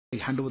I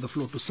hand over the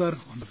floor to Sir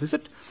on the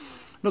visit.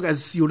 Look,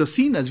 as you would have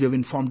seen, as we have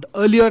informed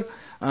earlier,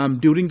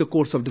 during the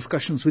course of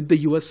discussions with the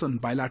US on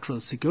bilateral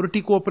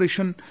security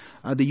cooperation,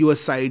 the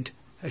US side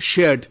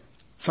shared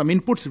some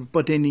inputs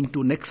pertaining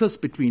to nexus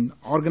between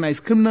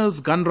organized criminals,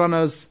 gun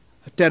runners,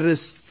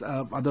 terrorists,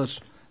 other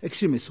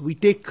extremists. We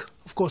take,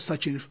 of course,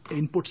 such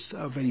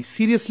inputs very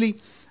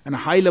seriously, and a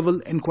high-level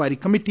inquiry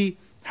committee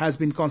has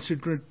been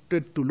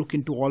constituted to look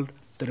into all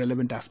the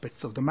relevant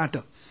aspects of the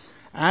matter,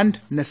 and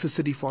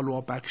necessary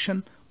follow-up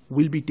action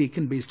will be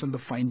taken based on the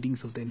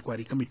findings of the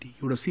inquiry committee.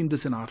 You would have seen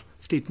this in our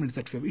statements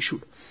that we have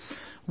issued.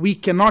 We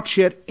cannot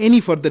share any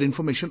further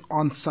information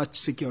on such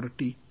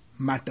security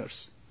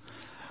matters.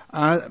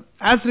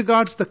 As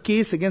regards the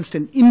case against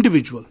an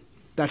individual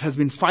that has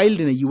been filed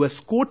in a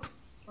US court,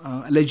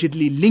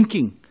 allegedly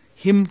linking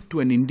him to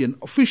an Indian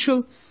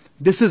official,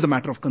 this is a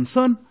matter of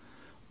concern.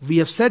 We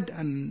have said,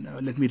 and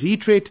let me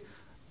reiterate,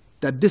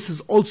 that this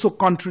is also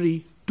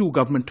contrary to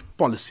government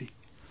policy.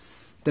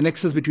 The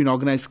nexus between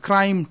organized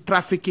crime,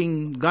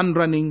 trafficking, gun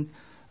running,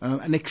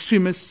 and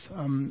extremists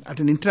at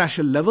an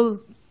international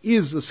level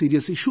is a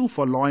serious issue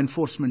for law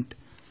enforcement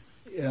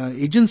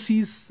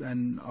agencies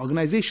and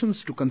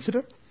organizations to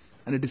consider.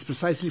 And it is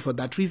precisely for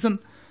that reason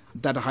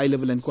that a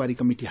high-level inquiry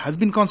committee has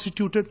been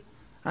constituted,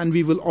 and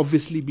we will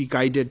obviously be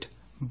guided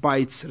by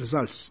its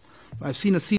results. I've seen a